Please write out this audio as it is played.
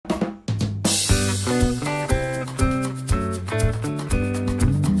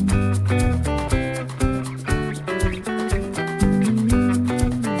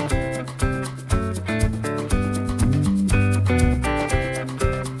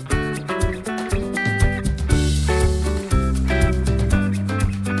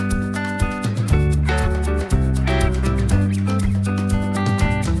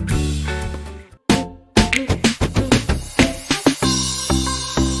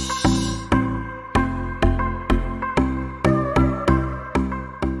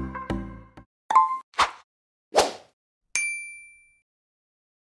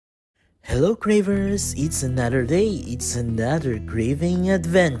Hello Cravers! It's another day, it's another craving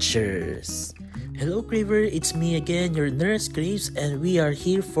adventures! Hello Craver, it's me again, your nurse Craves, and we are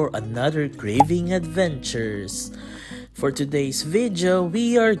here for another craving adventures. For today's video,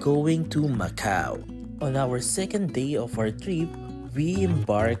 we are going to Macau. On our second day of our trip, we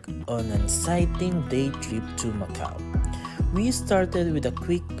embark on an exciting day trip to Macau. We started with a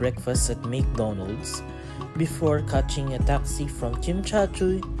quick breakfast at McDonald's before catching a taxi from Tsim Tsa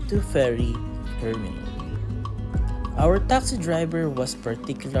Tsui to Ferry Terminal. Our taxi driver was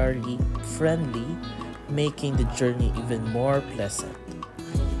particularly friendly, making the journey even more pleasant.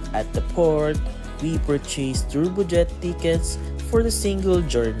 At the port, we purchased Turbojet tickets for the single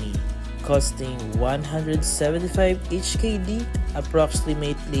journey, costing 175 HKD,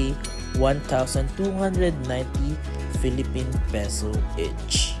 approximately 1,290 Philippine peso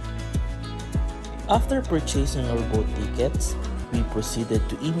each. After purchasing our boat tickets, we proceeded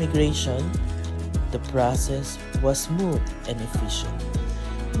to immigration. The process was smooth and efficient,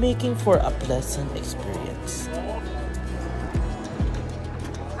 making for a pleasant experience.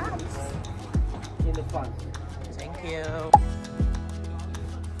 Thank you.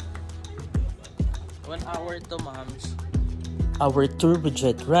 1 hour to Moms. Our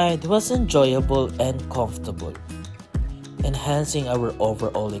Turbojet ride was enjoyable and comfortable, enhancing our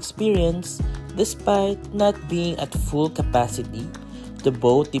overall experience. Despite not being at full capacity, the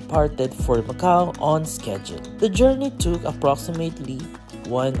boat departed for Macau on schedule. The journey took approximately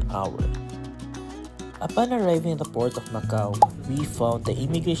 1 hour. Upon arriving at the port of Macau, we found the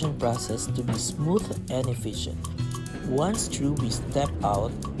immigration process to be smooth and efficient. Once through, we stepped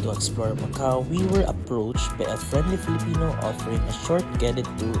out to explore Macau. We were approached by a friendly Filipino offering a short guided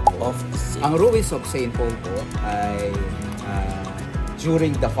tour of the city. Ang ruins of St. Paul po ay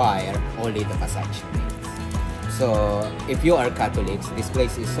during the fire, only the passage remains. So, if you are Catholics, this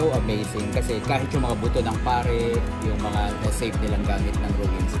place is so amazing kasi kahit yung mga buto ng pare, yung mga safe nilang gamit ng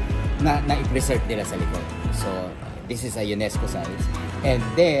ruins, na-preserve nila sa likod. So, this is a UNESCO site. And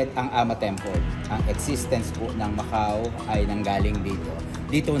then, ang Ama Temple, ang existence po ng Macau ay nanggaling dito.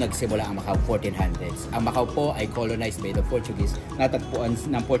 Dito nagsimula ang Macau 1400s. Ang Macau po ay colonized by the Portuguese. Natagpuan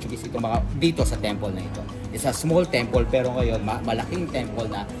ng Portuguese itong Macau dito sa temple na ito. It's a small temple pero ngayon malaking temple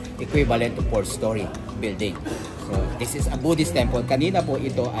na equivalent to 4-story building. So this is a Buddhist temple. Kanina po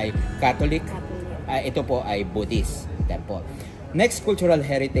ito ay Catholic. Ito po ay Buddhist temple. Next cultural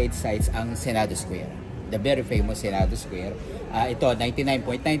heritage sites ang Senado Square. The very famous Senado Square. Ito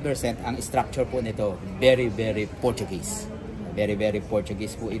 99.9% ang structure po nito very Portuguese. Very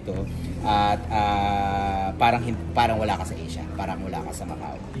Portuguese po ito at parang wala ka sa Asia, parang wala ka sa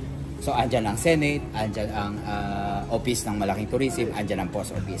Macau. So andyan ang Senate, andyan ang office ng malaking tourism, andyan ang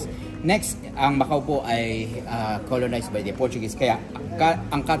post office. Next, ang Macau po ay colonized by the Portuguese, kaya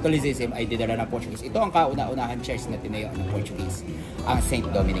ang Catholicism ay dinala ng Portuguese. Ito ang kauna-unahan church na tinayo ng Portuguese, ang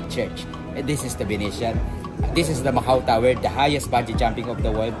St.Dominic Church. And this is the Venetian. This is the Macau Tower, the highest bungee jumping of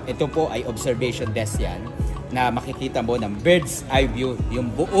the world. Ito po ay observation deck yan, na makikita mo ng bird's eye view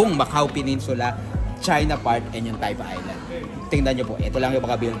yung buong Macau Peninsula, China part, and yung Taipa Island. Tingnan nyo po, ito lang yung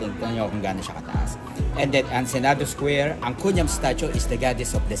mga building. Tingnan nyo kung gaano siya kataas. And then, ang Senado Square, ang Kunyam statue is the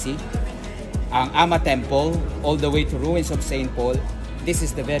goddess of the sea. Ang Ama Temple, all the way to ruins of St. Paul. This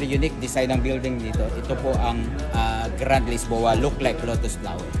is the very unique design ng building dito. Ito po ang Grand Lisboa, look like lotus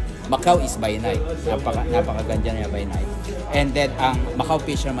flower. Macau is by night. Napakaganda niya by night. And then, ang Macau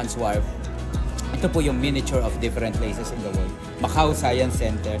Fisherman's Wharf, ito po yung miniature of different places in the world. Macau Science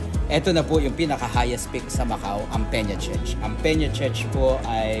Center. Ito na po yung pinaka-highest peak sa Macau, ang Penha Church. Ang Penha Church po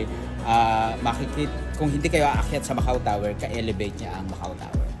ay makikita, kung hindi kayo aakyat sa Macau Tower, ka-elevate niya ang Macau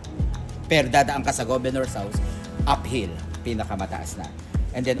Tower. Pero dadaan ka sa Governor's House, uphill, pinakamataas na.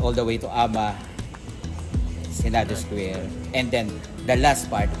 And then all the way to Ama, Senado Square, and then the last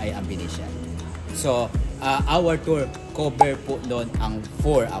part ay ang Venetian. So, our tour cover po noon ang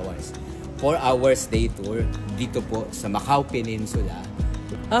 4 hours. 4 hours day tour dito po sa Macau Peninsula.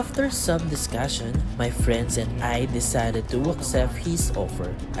 After some discussion, my friends and I decided to accept his offer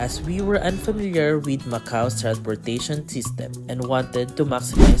as we were unfamiliar with Macau's transportation system and wanted to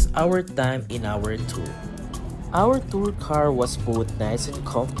maximize our time in our tour. Our tour car was both nice and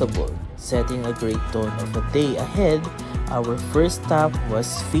comfortable, setting a great tone of the day ahead. Our first stop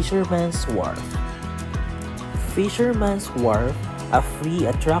was Fisherman's Wharf. Fisherman's Wharf, a free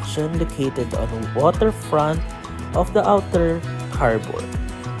attraction located on the waterfront of the outer harbor,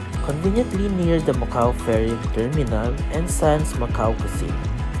 conveniently near the Macau Ferry Terminal and Sands Macau Casino.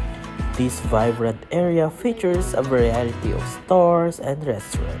 This vibrant area features a variety of stores and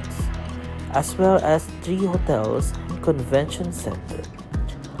restaurants, as well as 3 hotels and convention center.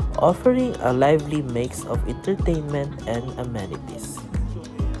 offering a lively mix of entertainment and amenities.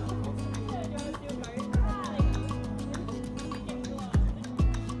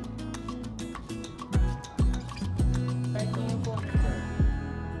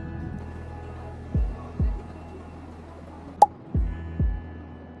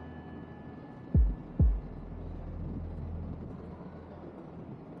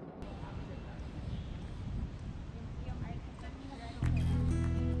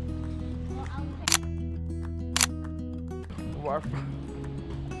 Wharf.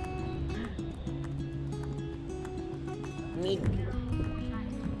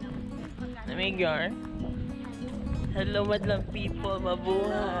 Lamig yarn. Hello madlang people,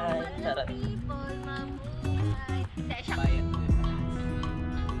 mabuhay. Charot.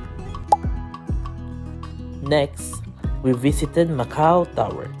 Next, we visited Macau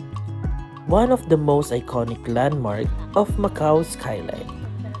Tower, one of the most iconic landmarks of Macau's skyline.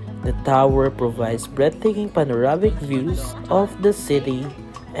 The tower provides breathtaking panoramic views of the city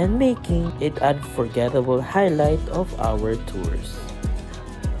and making it an unforgettable highlight of our tours.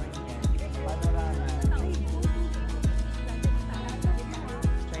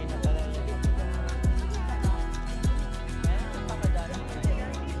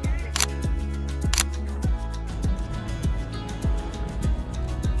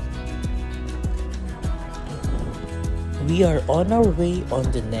 We are on our way on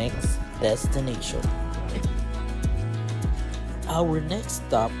the next destination. Our next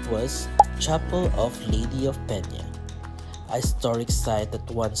stop was Chapel of Lady of Penha, a historic site that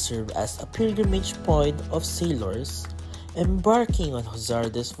once served as a pilgrimage point of sailors embarking on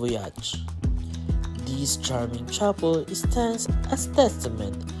hazardous voyage. This charming chapel stands as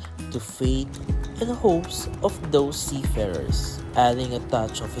testament to faith and hopes of those seafarers, adding a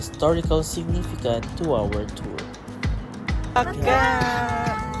touch of historical significance to our tour. Ano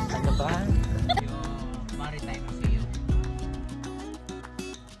ba?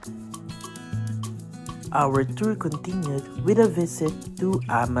 Our tour continued with a visit to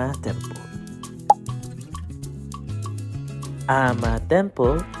Ama Temple. Ama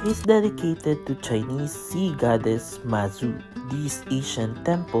Temple is dedicated to Chinese sea goddess Mazu. This ancient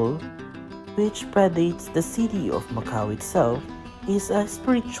temple, which predates the city of Macau itself, is a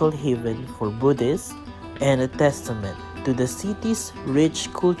spiritual haven for Buddhists and a testament to the city's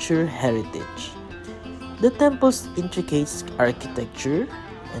rich cultural heritage. The temple's intricate architecture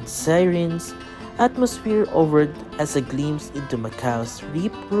and serene atmosphere offered as a glimpse into Macau's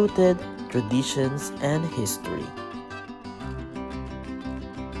deep-rooted traditions and history.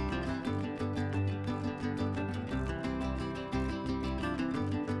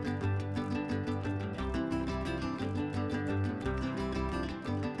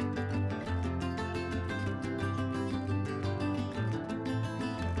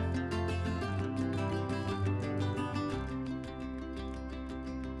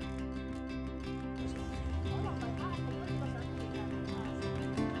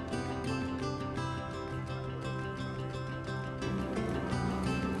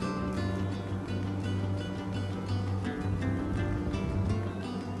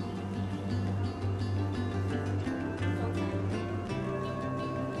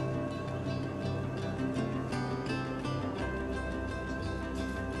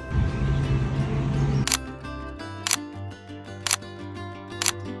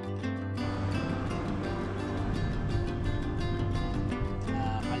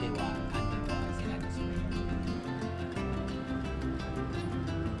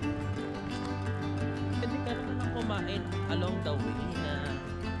 Along the way na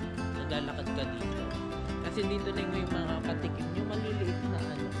naglalakad ka dito. Kasi dito na yung mga patikim, yung maliliit na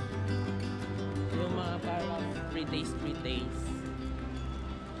ano. Yung mga parang 3 days.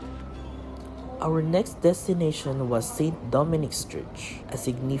 Our next destination was St.Dominic Church, a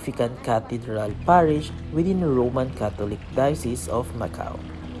significant cathedral parish within the Roman Catholic Diocese of Macau,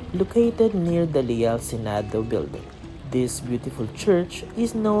 located near the Leal Senado building. This beautiful church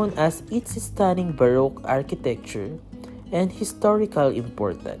is known as its stunning Baroque architecture and historical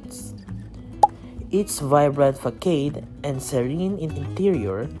importance. Its vibrant facade and serene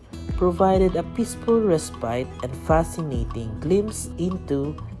interior provided a peaceful respite and fascinating glimpse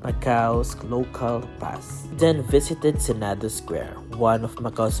into Macau's local past. Then visited Senado Square, one of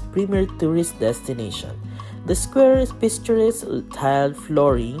Macau's premier tourist destinations. The square is picturesque tiled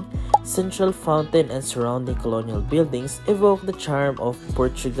flooring, central fountain, and surrounding colonial buildings evoke the charm of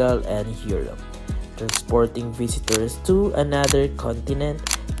Portugal and Europe. Transporting visitors to another continent,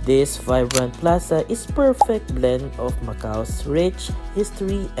 this vibrant plaza is perfect blend of Macau's rich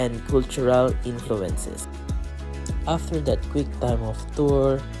history and cultural influences. After that quick time of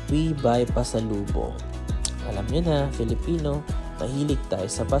tour, we buy pasalubong. Alam nyo na, Filipino, mahilig tayo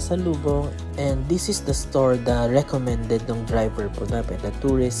sa pasalubong, and this is the store na recommended ng driver po namin, the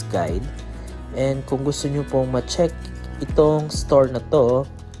tourist guide. And kung gusto nyo pong ma-check itong store na to,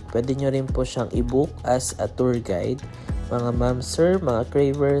 pwede nyo rin po siyang i-book as a tour guide, mga ma'am, sir, mga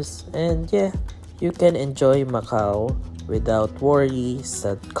cravers, and yeah, you can enjoy Macau without worry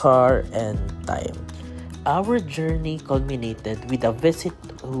sa car and time. Our journey culminated with a visit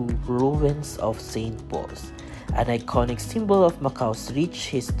to ruins of St. Paul's, an iconic symbol of Macau's rich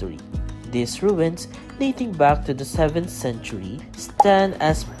history. These ruins, dating back to the 7th century, stand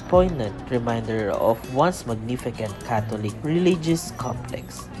as poignant reminder of once magnificent Catholic religious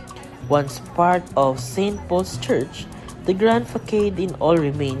complex. Once part of St. Paul's Church, the grand facade in all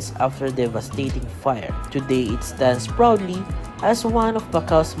remains after devastating fire. Today, it stands proudly as one of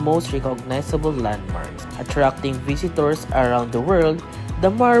Macau's most recognizable landmarks, attracting visitors around the world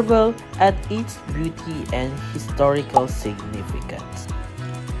that marvel at its beauty and historical significance.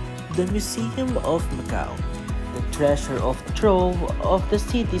 The Museum of Macau, the treasure trove of the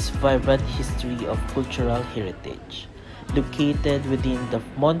city's vibrant history of cultural heritage. Located within the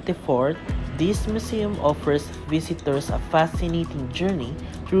Montefort, this museum offers visitors a fascinating journey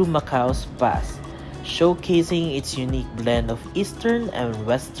through Macau's past, showcasing its unique blend of Eastern and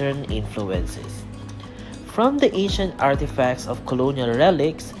Western influences. From the ancient artifacts of colonial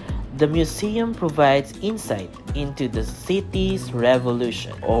relics, the museum provides insight into the city's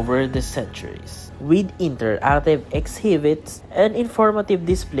revolution over the centuries. With interactive exhibits and informative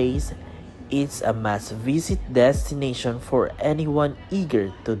displays, it's a must-visit destination for anyone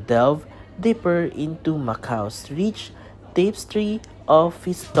eager to delve deeper into Macau's rich tapestry of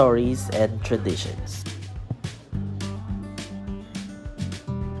its stories and traditions.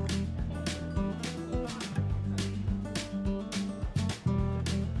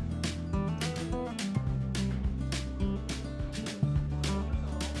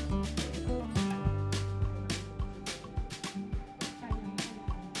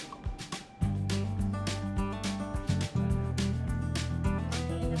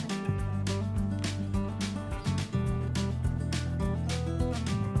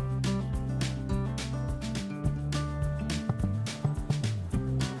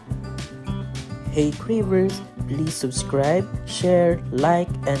 Hey Cravers, please subscribe, share, like,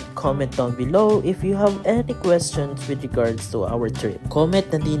 and comment down below if you have any questions with regards to our trip. Comment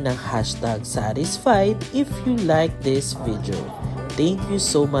na din ng hashtag satisfied if you like this video. Thank you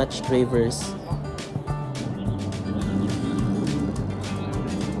so much, Cravers.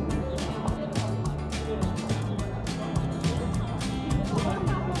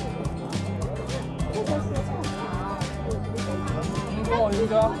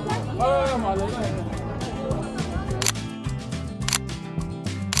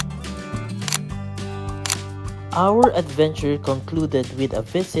 Our adventure concluded with a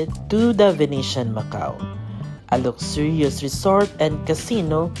visit to the Venetian Macau, a luxurious resort and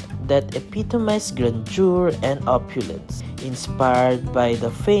casino that epitomized grandeur and opulence. Inspired by the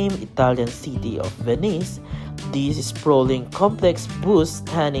famed Italian city of Venice, this sprawling complex boasts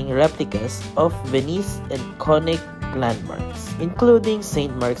stunning replicas of Venice's iconic landmarks, including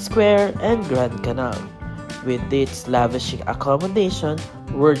St. Mark's Square and Grand Canal. With its lavish accommodation,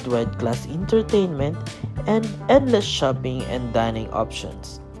 worldwide class entertainment, and endless shopping and dining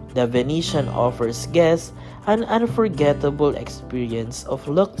options, the Venetian offers guests an unforgettable experience of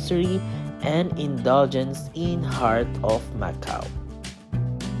luxury and indulgence in heart of Macau.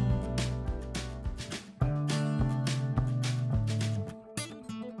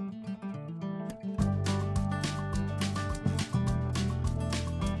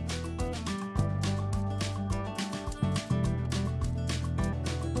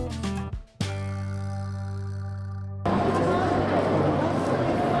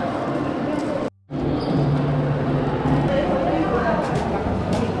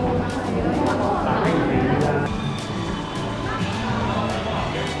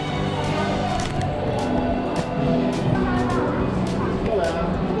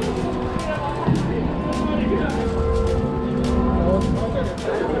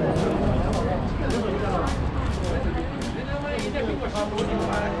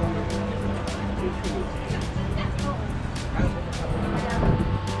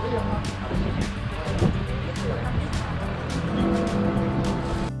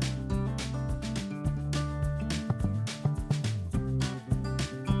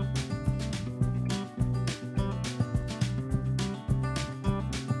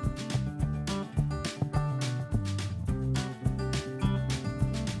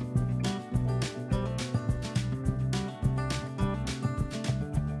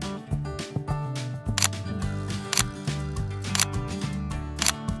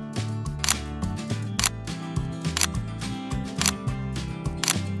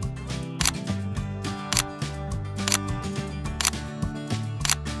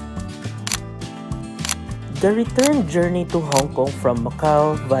 The return journey to Hong Kong from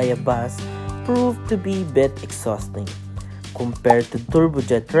Macau via bus proved to be a bit exhausting compared to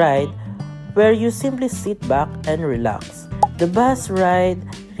Turbojet ride where you simply sit back and relax. The bus ride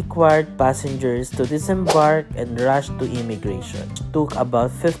required passengers to disembark and rush to immigration. It took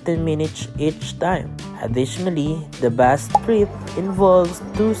about 15 minutes each time. Additionally, the bus trip involves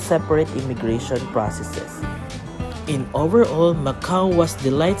 2 separate immigration processes. In overall, Macau was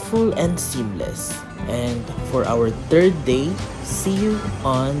delightful and seamless. And for our 3rd day, see you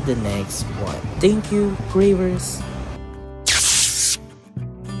on the next one. Thank you, Cravers!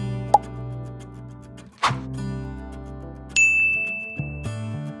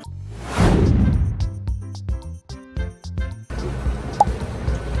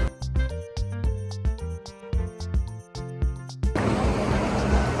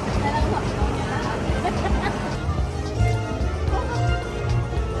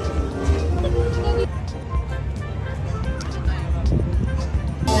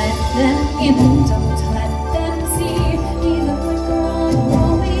 in